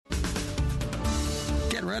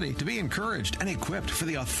ready to be encouraged and equipped for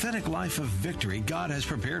the authentic life of victory God has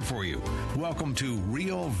prepared for you. Welcome to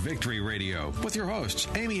Real Victory Radio with your hosts,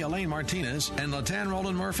 Elaine Martinez and LaTan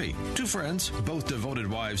Roland Murphy. Two friends, both devoted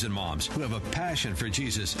wives and moms who have a passion for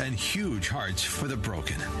Jesus and huge hearts for the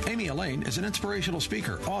broken. Elaine is an inspirational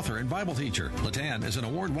speaker, author, and Bible teacher. LaTan is an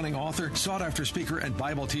award-winning author, sought-after speaker, and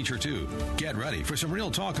Bible teacher too. Get ready for some real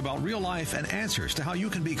talk about real life and answers to how you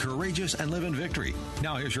can be courageous and live in victory.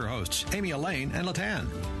 Now here's your hosts, Elaine and LaTan.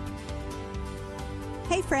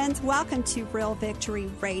 Hey friends, welcome to Real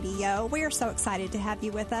Victory Radio. We are so excited to have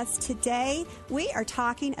you with us. Today, we are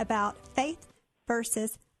talking about faith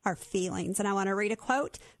versus our feelings. And I want to read a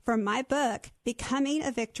quote from my book, Becoming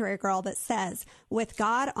a Victory Girl, that says, with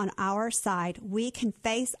God on our side, we can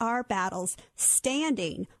face our battles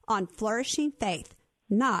standing on flourishing faith,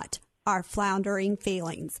 not our floundering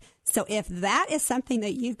feelings. So if that is something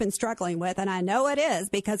that you've been struggling with, and I know it is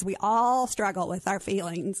because we all struggle with our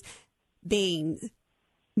feelings being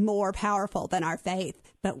more powerful than our faith,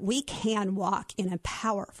 but we can walk in a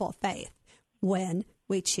powerful faith when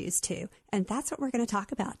we choose to. And that's what we're going to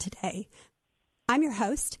talk about today. I'm your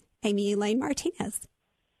host, Elaine Martinez.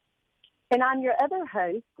 And I'm your other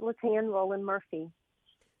host, LaTan Roland Murphy.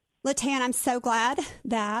 LaTan, I'm so glad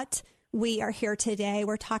that we are here today.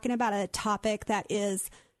 We're talking about a topic that is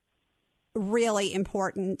really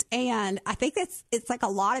important. And I think it's like a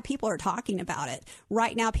lot of people are talking about it.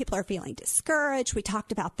 Right now, people are feeling discouraged. We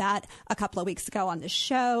talked about that a couple of weeks ago on the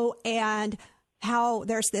show, and how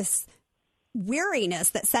there's this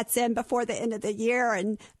weariness that sets in before the end of the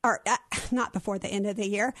year, or not before the end of the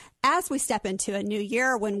year, as we step into a new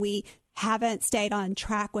year when we haven't stayed on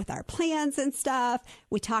track with our plans and stuff.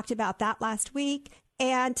 We talked about that last week.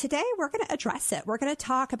 And today we're going to address it. We're going to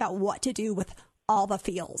talk about what to do with all the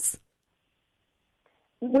feels.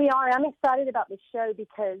 We are. I'm excited about this show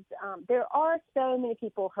because there are so many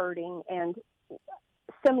people hurting and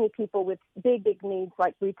so many people with big, big needs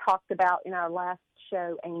like we talked about in our last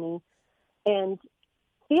show, Amy. And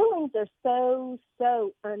feelings are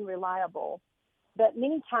so unreliable that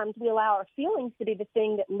many times we allow our feelings to be the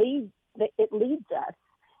thing that leads us.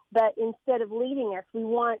 But instead of leading us, we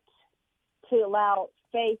want to allow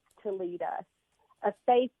faith to lead us, a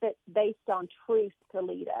faith that's based on truth to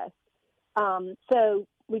lead us. So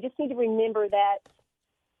we just need to remember that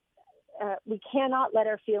we cannot let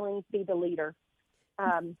our feelings be the leader.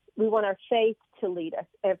 We want our faith to lead us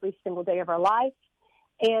every single day of our life,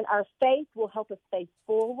 and our faith will help us face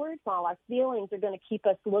forward while our feelings are going to keep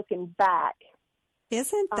us looking back.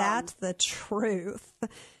 Isn't that the truth?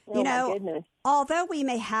 Oh, my goodness. Although we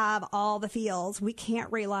may have all the feels, we can't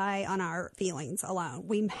rely on our feelings alone.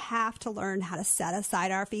 We have to learn how to set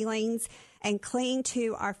aside our feelings and cling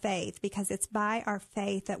to our faith, because it's by our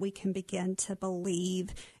faith that we can begin to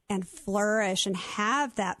believe and flourish and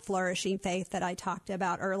have that flourishing faith that I talked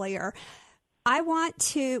about earlier. We're going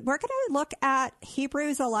to look at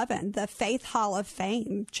Hebrews 11, the Faith Hall of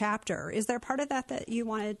Fame chapter. Is there part of that you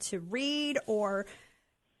wanted to read, or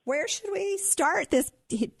where should we start this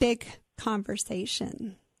big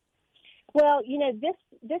conversation? Well,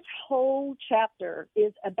 this whole chapter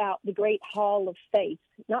is about the great Hall of Faith,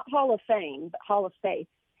 not Hall of Fame, but Hall of Faith.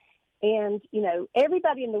 And,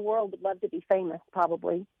 everybody in the world would love to be famous,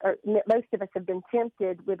 probably, or most of us have been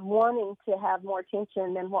tempted with wanting to have more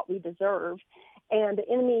attention than what we deserve. And the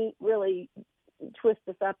enemy really twists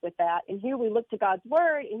us up with that. And here we look to God's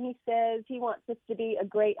word, and he says he wants us to be a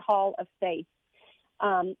great hall of faith.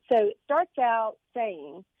 So it starts out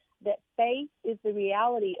saying that faith is the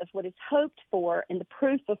reality of what is hoped for and the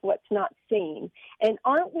proof of what's not seen. And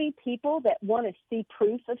aren't we people that want to see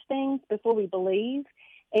proof of things before we believe?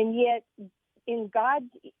 And yet, in God's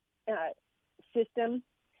system,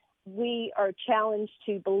 we are challenged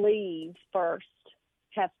to believe first,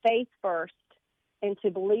 have faith first, and to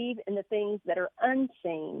believe in the things that are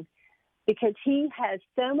unseen, because he has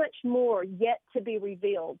so much more yet to be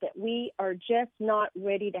revealed that we are just not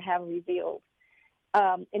ready to have revealed.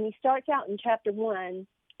 And he starts out in chapter 1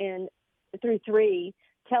 and through 3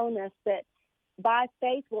 telling us that by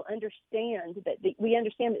faith we'll understand that we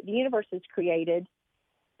understand that the universe is created.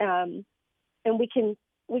 And we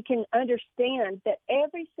can understand that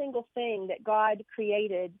every single thing that God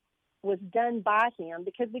created was done by him,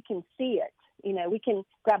 because we can see it. We can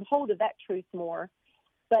grab hold of that truth more.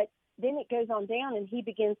 But then it goes on down, and he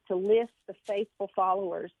begins to list the faithful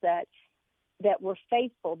followers that were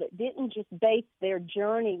faithful, that didn't just base their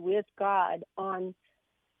journey with God on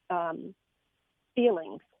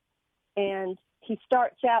feelings. And he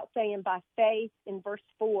starts out saying, by faith, in verse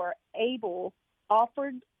 4, Abel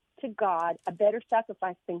offered to God a better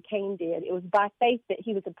sacrifice than Cain did. It was by faith that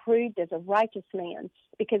he was approved as a righteous man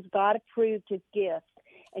because God approved his gift.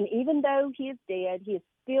 And even though he is dead, he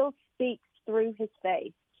still speaks through his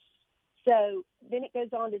faith. So then it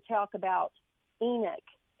goes on to talk about Enoch,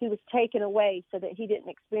 who was taken away so that he didn't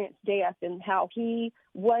experience death, and how he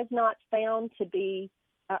was not found to be,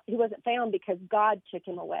 he wasn't found because God took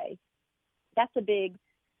him away. That's a big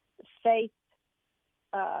faith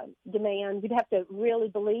demand. We'd have to really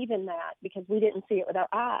believe in that because we didn't see it with our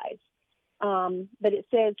eyes. But it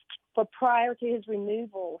says, for prior to his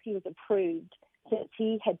removal, he was approved since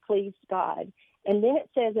he had pleased God. And then it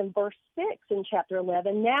says in verse 6 in chapter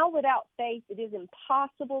 11, now without faith it is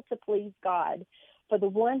impossible to please God, for the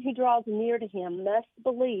one who draws near to him must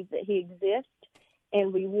believe that he exists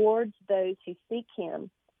and rewards those who seek him.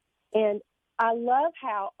 And I love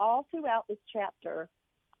how all throughout this chapter,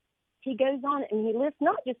 he goes on and he lists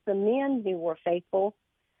not just the men who were faithful,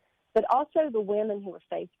 but also the women who were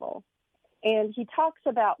faithful. And he talks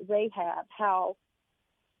about Rahab, how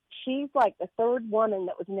she's like the third woman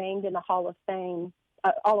that was named in the Hall of Fame,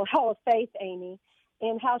 Hall of Faith, Amy,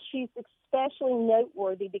 and how she's especially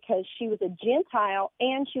noteworthy because she was a Gentile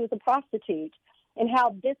and she was a prostitute, and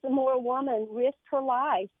how this immoral woman risked her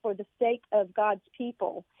life for the sake of God's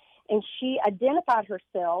people. And she identified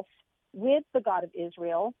herself with the God of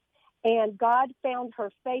Israel, and God found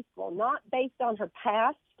her faithful, not based on her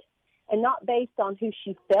past and not based on who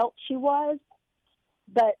she felt she was,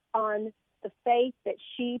 but on the faith that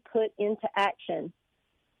she put into action.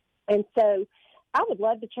 And so I would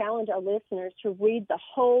love to challenge our listeners to read the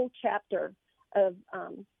whole chapter of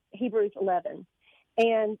Hebrews 11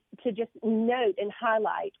 and to just note and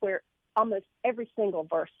highlight where almost every single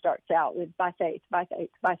verse starts out with by faith, by faith,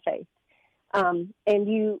 by faith. And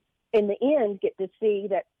you, in the end, get to see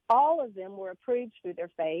that all of them were approved through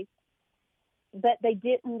their faith, but they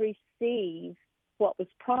didn't receive what was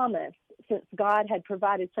promised since God had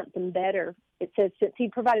provided something better. It says since he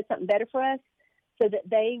provided something better for us so that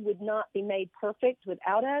they would not be made perfect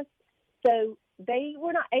without us. So they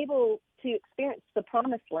were not able to experience the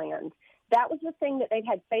promised land. That was the thing that they'd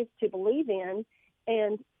had faith to believe in.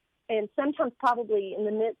 And sometimes probably in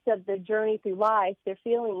the midst of the journey through life, their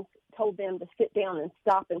feelings told them to sit down and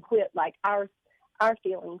stop and quit like our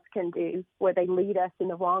feelings can do, where they lead us in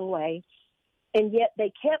the wrong way. And yet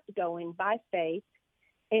they kept going by faith,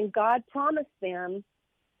 and God promised them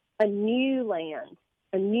a new land,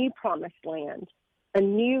 a new promised land, a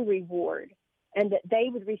new reward, and that they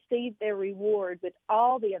would receive their reward with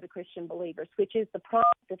all the other Christian believers, which is the promise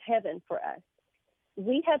of heaven for us.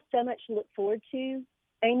 We have so much to look forward to,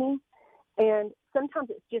 Amy, and sometimes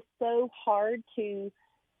it's just so hard to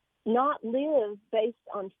not live based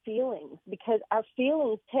on feelings, because our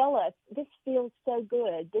feelings tell us this feels so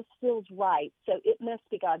good, this feels right, so it must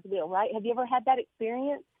be God's will, right? Have you ever had that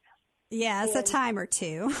experience? Yes, a time or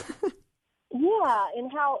two. Yeah,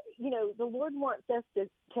 and how, the Lord wants us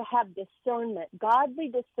to have discernment.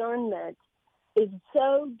 Godly discernment is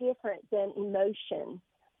so different than emotion,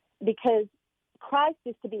 because Christ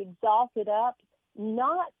is to be exalted up,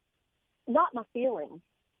 not my feelings.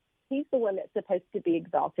 He's the one that's supposed to be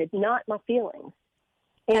exalted, not my feelings.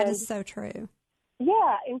 And that is so true.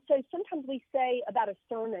 Yeah, and so sometimes we say about a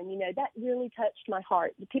sermon, that really touched my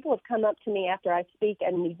heart. People have come up to me after I speak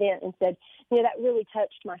at an event and said, that really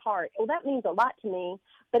touched my heart. Well, that means a lot to me,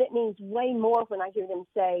 but it means way more when I hear them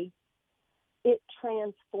say, it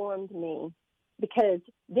transformed me, because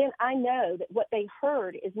then I know that what they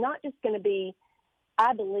heard is not just going to be,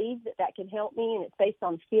 I believe that can help me, and it's based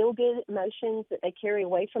on feel-good emotions that they carry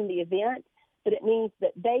away from the event, but it means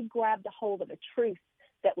that they grabbed a hold of a truth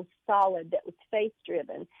that was solid, that was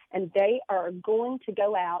faith-driven, and they are going to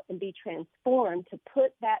go out and be transformed to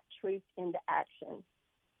put that truth into action.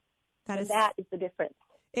 That is the difference.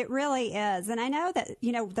 It really is. And I know that,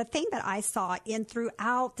 the thing that I saw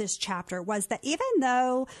throughout this chapter was that even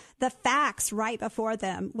though the facts right before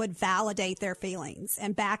them would validate their feelings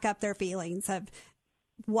and back up their feelings of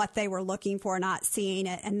what they were looking for, not seeing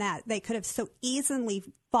it, and that they could have so easily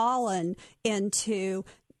fallen into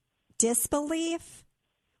disbelief,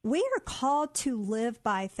 we are called to live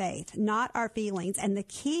by faith, not our feelings. And the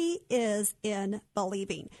key is in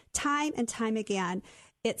believing. Time and time again,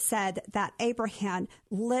 it said that Abraham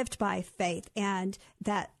lived by faith and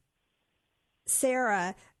that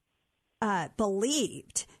Sarah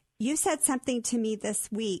believed. You said something to me this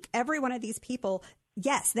week. Every one of these people,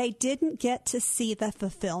 yes, they didn't get to see the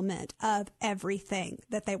fulfillment of everything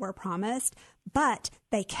that they were promised, but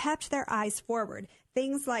they kept their eyes forward.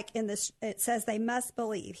 Things like in this, it says they must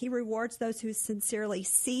believe. He rewards those who sincerely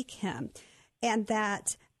seek him. And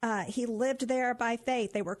that he lived there by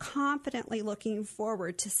faith. They were confidently looking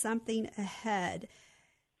forward to something ahead.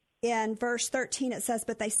 In verse 13, it says,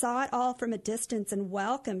 but they saw it all from a distance and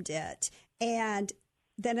welcomed it. And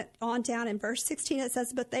then on down in verse 16, it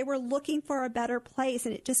says, but they were looking for a better place.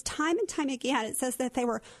 And it just time and time again, it says that they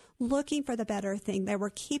were looking for the better thing. They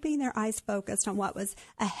were keeping their eyes focused on what was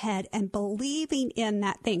ahead and believing in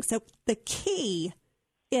that thing. So the key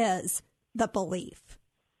is the belief.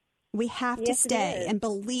 We have to stay and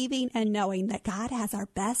believing and knowing that God has our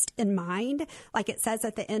best in mind. Like it says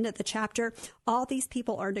at the end of the chapter, all these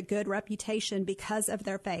people earned a good reputation because of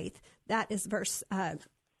their faith. That is verse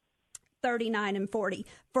 39 and 40.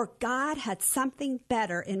 For God had something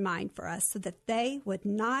better in mind for us so that they would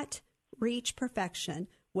not reach perfection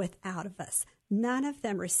without of us. None of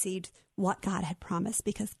them received what God had promised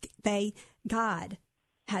because God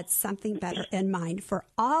had something better in mind for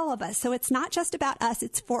all of us. So it's not just about us,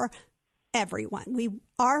 it's for everyone.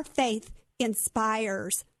 Our faith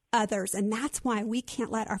inspires others, and that's why we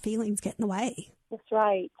can't let our feelings get in the way. That's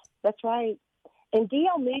right. That's right. And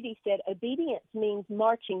D.L. Moody said, obedience means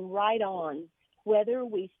marching right on, whether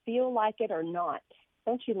we feel like it or not.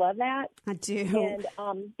 Don't you love that? I do.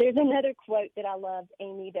 And there's another quote that I loved,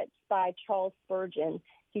 Amy, that's by Charles Spurgeon.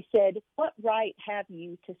 He said, what right have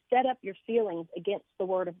you to set up your feelings against the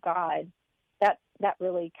Word of God? That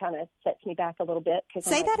really kind of sets me back a little bit.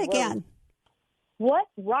 Say that again. What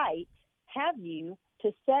right have you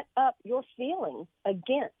to set up your feelings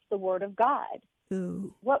against the Word of God?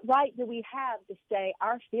 Ooh. What right do we have to say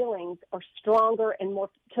our feelings are stronger and more,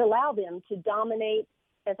 to allow them to dominate,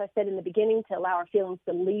 as I said in the beginning, to allow our feelings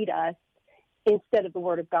to lead us instead of the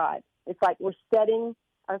Word of God? It's like we're setting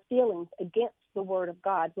our feelings against the Word of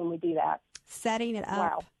God when we do that. Setting it up.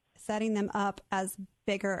 Wow. Setting them up as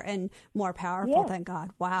bigger and more powerful than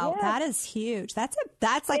God. Wow, that is huge. That's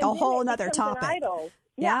like a whole other topic. An idol.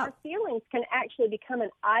 Yeah, our feelings can actually become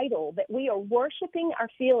an idol, that we are worshiping our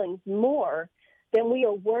feelings more than we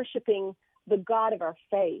are worshiping the God of our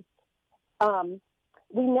faith.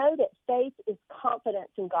 We know that faith is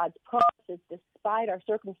confidence in God's promises despite our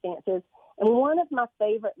circumstances. And one of my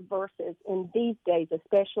favorite verses in these days,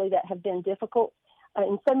 especially that have been difficult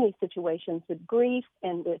in so many situations with grief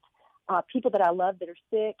and with people that I love that are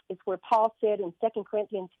sick, is where Paul said in 2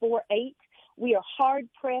 Corinthians 4:8, we are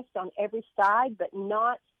hard-pressed on every side, but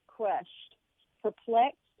not crushed,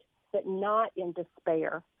 perplexed, but not in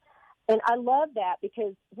despair. And I love that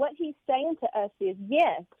because what he's saying to us is,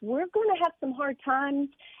 yes, we're going to have some hard times.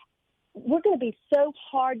 We're going to be so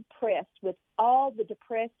hard-pressed with all the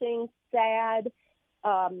depressing, sad,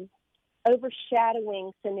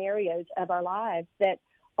 overshadowing scenarios of our lives that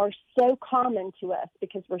are so common to us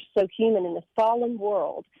because we're so human in this fallen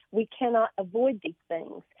world. We cannot avoid these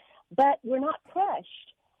things. But we're not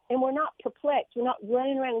crushed and we're not perplexed. We're not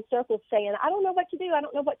running around in circles saying, I don't know what to do. I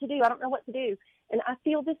don't know what to do. I don't know what to do. And I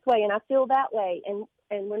feel this way and I feel that way. And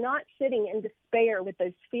we're not sitting in despair with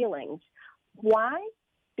those feelings. Why?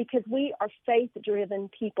 Because we are faith-driven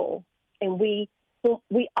people. And we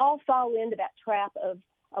all fall into that trap of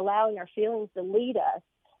allowing our feelings to lead us.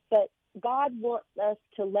 But God wants us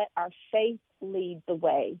to let our faith lead the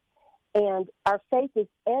way. And our faith is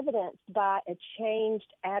evidenced by a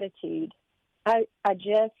changed attitude. I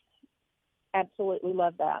just absolutely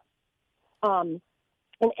love that. And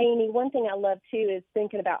Amy, one thing I love too is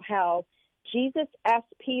thinking about how Jesus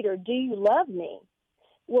asked Peter, do you love me?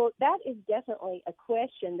 Well, that is definitely a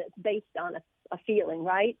question that's based on a feeling,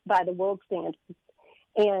 right, by the world standards.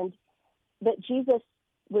 And that Jesus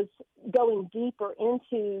was going deeper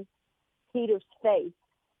into Peter's faith.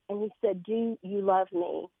 And he said, do you love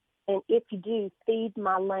me? And if you do, feed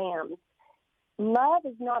my lambs. Love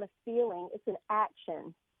is not a feeling, it's an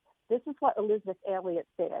action. This is what Elizabeth Elliot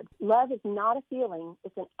said. Love is not a feeling,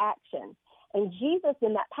 it's an action. And Jesus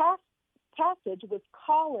in that passage was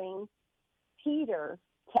calling Peter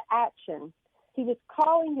to action. He was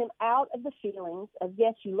calling him out of the feelings of,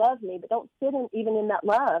 yes, you love me, but don't sit even in that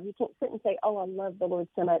love. You can't sit and say, oh, I love the Lord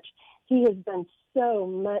so much. He has done so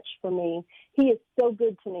much for me. He is so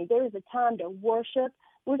good to me. There is a time to worship.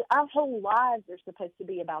 Our whole lives are supposed to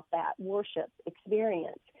be about that worship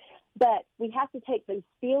experience. But we have to take those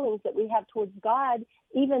feelings that we have towards God,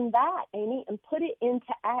 even that, Amy, and put it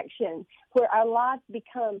into action, where our lives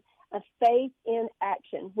become a faith in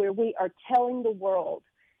action, where we are telling the world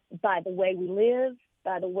by the way we live,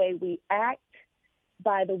 by the way we act,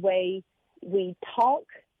 by the way we talk,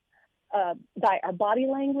 by our body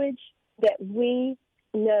language, that we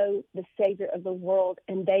know the Savior of the world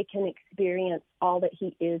and they can experience all that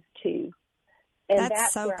he is too. And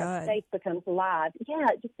that's so where good. Our faith becomes alive. Yeah,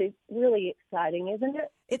 it just is really exciting, isn't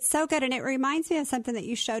it? It's so good. And it reminds me of something that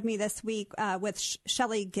you showed me this week with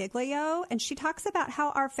Shelley Giglio. And she talks about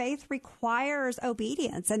how our faith requires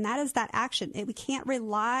obedience. And that is that action. We can't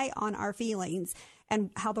rely on our feelings and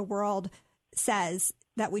how the world says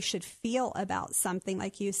that we should feel about something.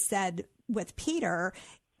 Like you said with Peter,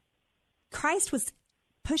 Christ was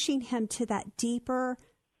pushing him to that deeper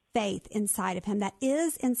faith inside of him that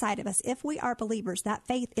is inside of us. If we are believers, that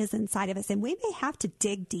faith is inside of us, and we may have to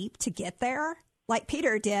dig deep to get there, like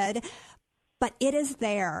Peter did, but it is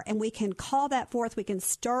there, and we can call that forth. We can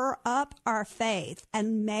stir up our faith,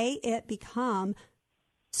 and may it become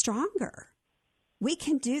stronger. We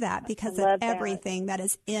can do that because of everything that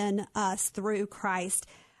is in us through Christ.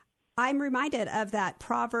 I'm reminded of that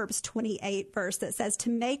Proverbs 28 verse that says, to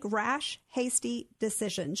make rash, hasty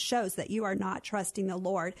decisions shows that you are not trusting the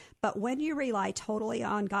Lord. But when you rely totally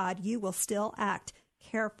on God, you will still act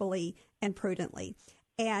carefully and prudently.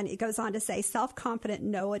 And it goes on to say, self-confident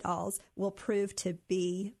know-it-alls will prove to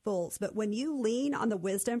be fools. But when you lean on the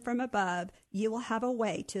wisdom from above, you will have a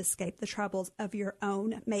way to escape the troubles of your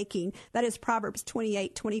own making. That is Proverbs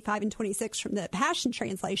 28, 25, and 26 from the Passion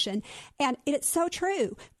Translation. And it's so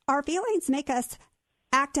true. Our feelings make us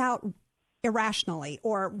act out irrationally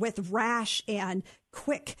or with rash and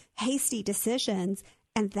quick, hasty decisions.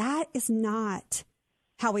 And that is not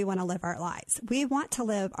how we want to live our lives. We want to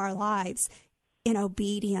live our lives in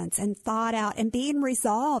obedience and thought out and being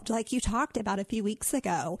resolved, like you talked about a few weeks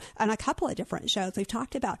ago on a couple of different shows. We've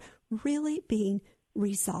talked about really being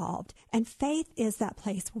resolved. And faith is that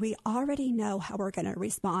place where we already know how we're going to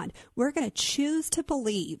respond. We're going to choose to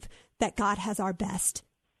believe that God has our best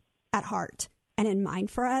at heart and in mind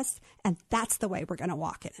for us. And that's the way we're going to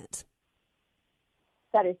walk in it.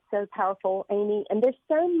 That is so powerful, Amy. And there's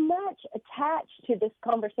so much attached to this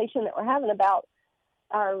conversation that we're having about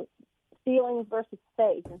our feelings versus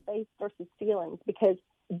faith and faith versus feelings, because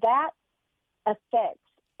that affects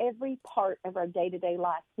every part of our day-to-day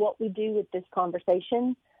life. What we do with this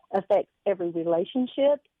conversation affects every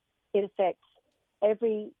relationship. It affects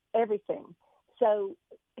everything. So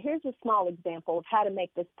here's a small example of how to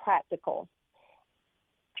make this practical.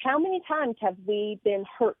 How many times have we been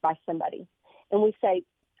hurt by somebody and we say,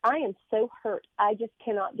 I am so hurt, I just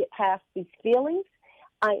cannot get past these feelings.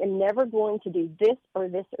 I am never going to do this or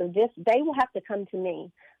this or this. They will have to come to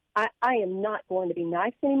me. I am not going to be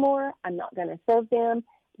nice anymore. I'm not going to serve them.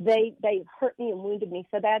 They hurt me and wounded me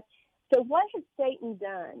so bad. So what has Satan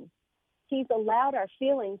done? He's allowed our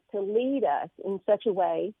feelings to lead us in such a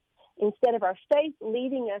way, instead of our faith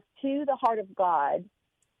leading us to the heart of God,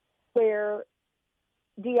 where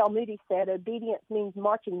D.L. Moody said obedience means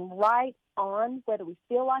marching right on, whether we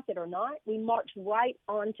feel like it or not. We march right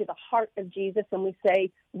on to the heart of Jesus and we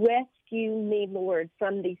say, rescue me, Lord,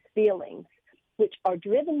 from these feelings, which are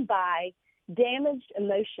driven by damaged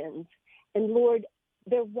emotions. And Lord,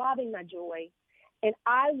 they're robbing my joy. And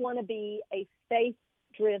I want to be a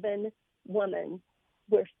faith-driven woman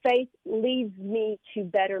where faith leads me to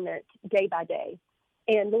betterment day by day.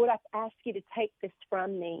 And Lord, I ask you to take this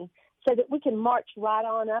from me so that we can march right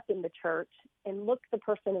on up in the church and look the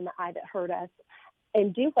person in the eye that hurt us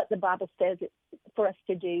and do what the Bible says for us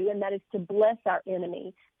to do, and that is to bless our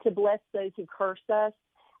enemy, to bless those who curse us,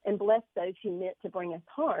 and bless those who meant to bring us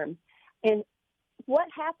harm. And what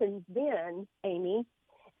happens then, Amy,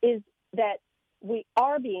 is that we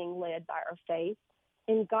are being led by our faith,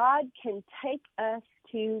 and God can take us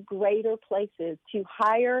to greater places, to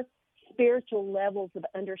higher spiritual levels of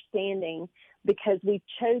understanding, because we've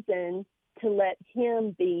chosen to let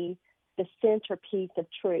Him be the centerpiece of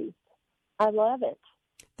truth. I love it.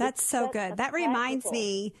 That's so good. That reminds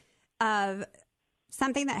me of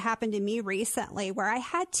something that happened to me recently where I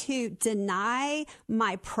had to deny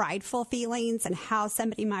my prideful feelings and how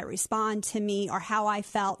somebody might respond to me or how I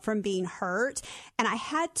felt from being hurt. And I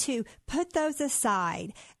had to put those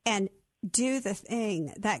aside and do the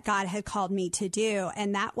thing that God had called me to do.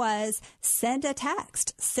 And that was send a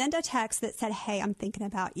text that said, hey, I'm thinking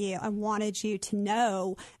about you. I wanted you to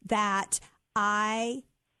know that I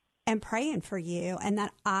am praying for you and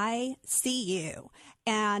that I see you.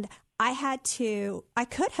 And I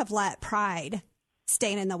could have let pride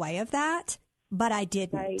stand in the way of that, but I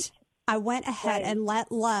didn't. Right. I went ahead and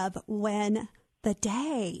let love win the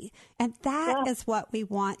day. And that is what we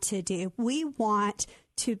want to do. We want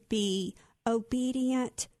to be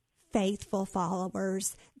obedient, faithful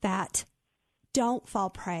followers that don't fall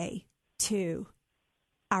prey to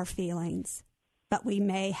our feelings, but we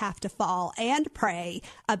may have to fall and pray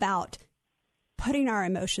about putting our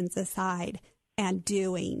emotions aside and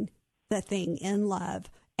doing the thing in love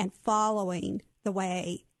and following the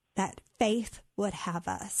way that faith would have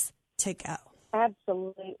us to go.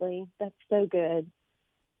 Absolutely. That's so good.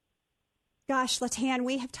 Gosh, LaTan,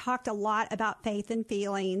 we have talked a lot about faith and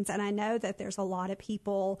feelings, and I know that there's a lot of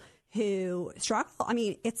people who struggle. I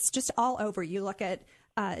mean, it's just all over. You look at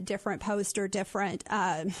different posts or different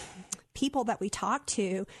people that we talk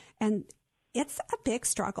to, and it's a big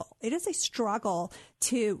struggle. It is a struggle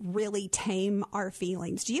to really tame our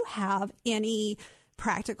feelings. Do you have any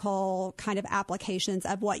practical kind of applications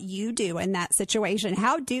of what you do in that situation?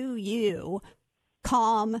 How do you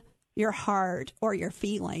calm your heart or your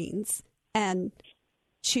feelings and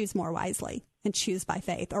choose more wisely and choose by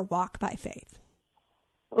faith or walk by faith?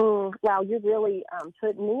 Wow, you're really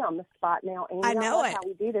putting me on the spot now. And I know it. How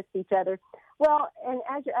we do this to each other. Well, and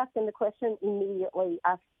as you're asking the question, immediately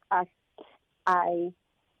I'm going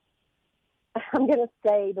to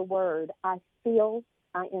say the word. I feel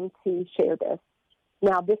I am to share this.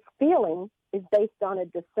 Now, this feeling is based on a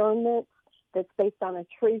discernment that's based on a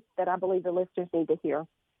truth that I believe the listeners need to hear.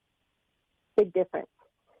 Big difference.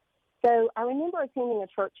 So I remember attending a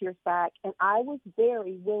church years back, and I was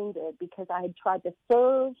very wounded because I had tried to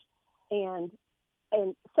serve and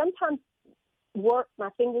sometimes work my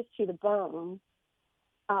fingers to the bone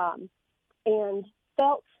and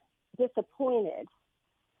felt disappointed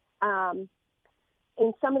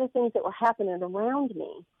in some of the things that were happening around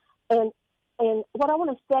me. And what I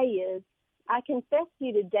want to say is, I confess to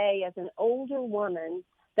you today as an older woman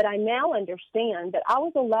that I now understand that I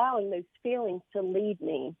was allowing those feelings to lead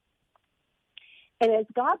me. And as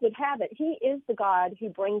God would have it, He is the God who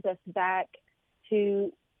brings us back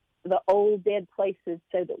to the old dead places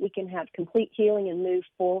so that we can have complete healing and move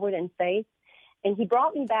forward in faith. And He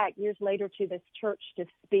brought me back years later to this church to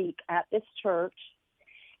speak at this church.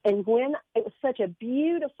 And when it was such a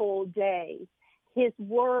beautiful day, His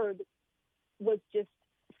word was just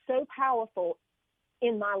so powerful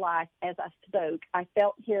in my life as I spoke. I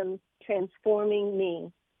felt Him transforming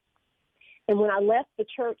me. And when I left the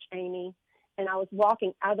church, Amy, and I was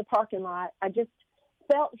walking out of the parking lot, I just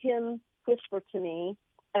felt Him whisper to me,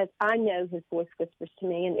 as I know His voice whispers to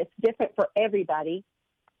me, and it's different for everybody.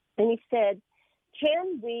 And He said,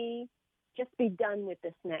 can we just be done with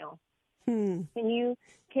this now? Can you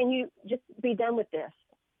just be done with this?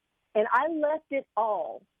 And I left it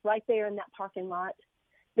all right there in that parking lot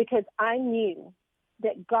because I knew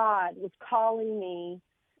that God was calling me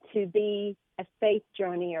to be a faith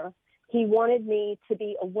journeyer. He wanted me to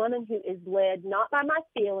be a woman who is led not by my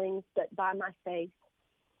feelings, but by my faith.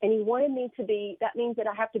 And He wanted me to be, that means that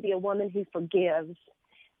I have to be a woman who forgives.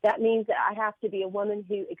 That means that I have to be a woman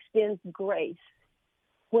who extends grace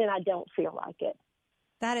when I don't feel like it.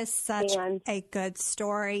 That is such a good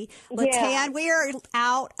story. LaTan, Yeah. we are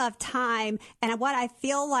out of time. And what I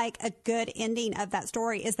feel like a good ending of that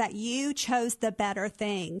story is that you chose the better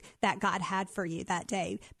thing that God had for you that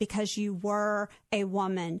day because you were a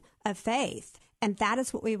woman of faith. And that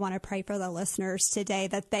is what we want to pray for the listeners today,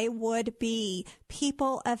 that they would be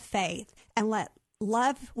people of faith and let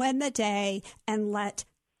love win the day and let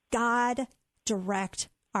God direct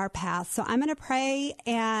our path. So I'm going to pray,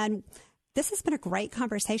 and this has been a great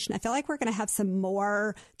conversation. I feel like we're going to have some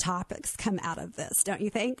more topics come out of this, don't you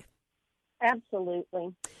think?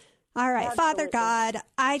 Absolutely. All right. Absolutely. Father God,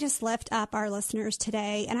 I just lift up our listeners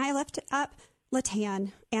today, and I lift up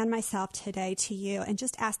LaTan and myself today to you and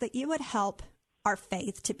just ask that you would help our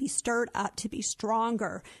faith to be stirred up, to be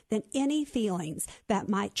stronger than any feelings that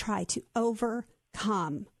might try to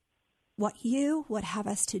overcome what you would have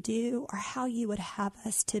us to do or how you would have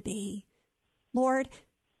us to be. Lord,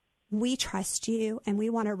 we trust you and we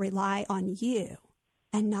want to rely on you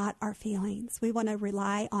and not our feelings. We want to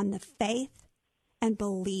rely on the faith and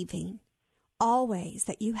believing always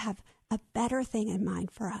that you have a better thing in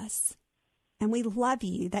mind for us. And we love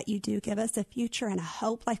you that you do give us a future and a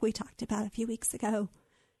hope like we talked about a few weeks ago.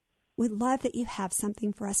 We love that you have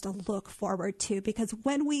something for us to look forward to, because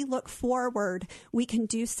when we look forward, we can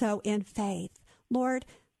do so in faith. Lord,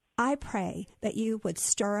 I pray that you would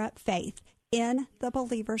stir up faith in the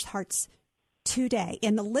believers' hearts today,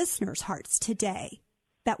 in the listeners' hearts today,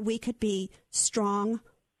 that we could be strong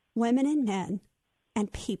women and men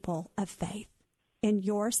and people of faith. In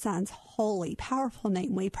your Son's holy, powerful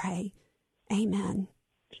name we pray. Amen.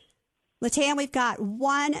 LaTan, we've got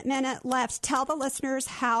 1 minute left. Tell the listeners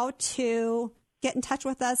how to get in touch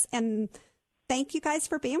with us, and thank you guys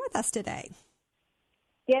for being with us today.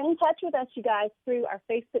 Get in touch with us, you guys, through our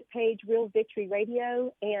Facebook page, Real Victory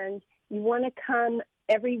Radio, and you want to come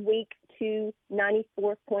every week to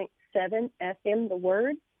 94.7 FM, The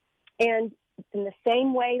Word. And in the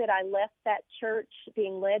same way that I left that church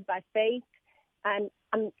being led by faith,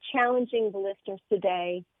 I'm challenging the listeners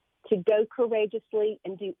today to go courageously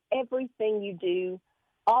and do everything you do,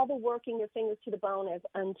 all the working your fingers to the bone as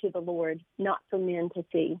unto the Lord, not for men to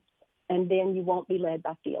see. And then you won't be led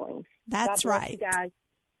by feelings. That's right. You guys.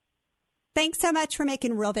 Thanks so much for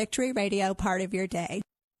making Real Victory Radio part of your day.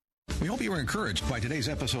 We hope you were encouraged by today's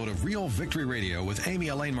episode of Real Victory Radio with Amy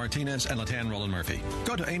Elaine Martinez and LaTan Roland Murphy.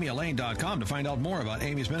 Go to amyelaine.com to find out more about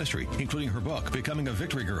Amy's ministry, including her book, Becoming a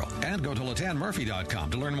Victory Girl. And go to LaTanMurphy.com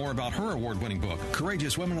to learn more about her award-winning book,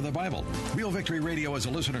 Courageous Women of the Bible. Real Victory Radio is a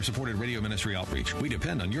listener-supported radio ministry outreach. We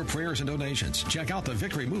depend on your prayers and donations. Check out the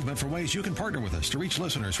Victory Movement for ways you can partner with us to reach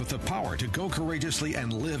listeners with the power to go courageously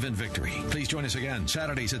and live in victory. Please join us again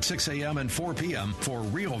Saturdays at 6 a.m. and 4 p.m. for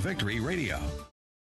Real Victory Radio.